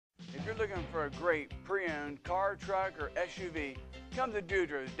you're looking for a great pre-owned car, truck, or SUV, come to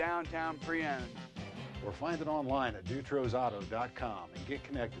Dutro's Downtown Pre-Owned. Or find it online at dutrosauto.com and get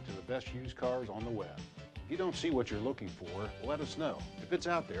connected to the best used cars on the web. If you don't see what you're looking for, let us know. If it's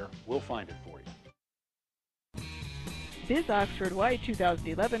out there, we'll find it for you. This Oxford-wide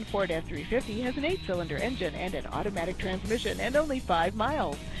 2011 Ford F-350 has an 8-cylinder engine and an automatic transmission and only 5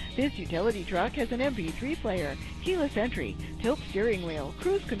 miles. This utility truck has an MP3 player, keyless entry, tilt steering wheel,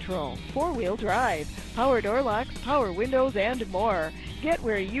 cruise control, 4-wheel drive, power door locks, power windows, and more. Get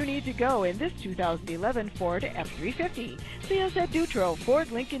where you need to go in this 2011 Ford F-350. See us at Dutro, Ford,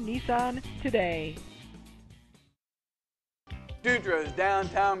 Lincoln, Nissan today. Dutro's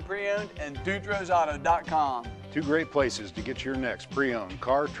Downtown Pre-Owned and dutrosauto.com. 2 great places to get your next pre-owned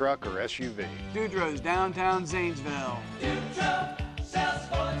car, truck, or SUV. Dutro's Downtown Zanesville. Dutro.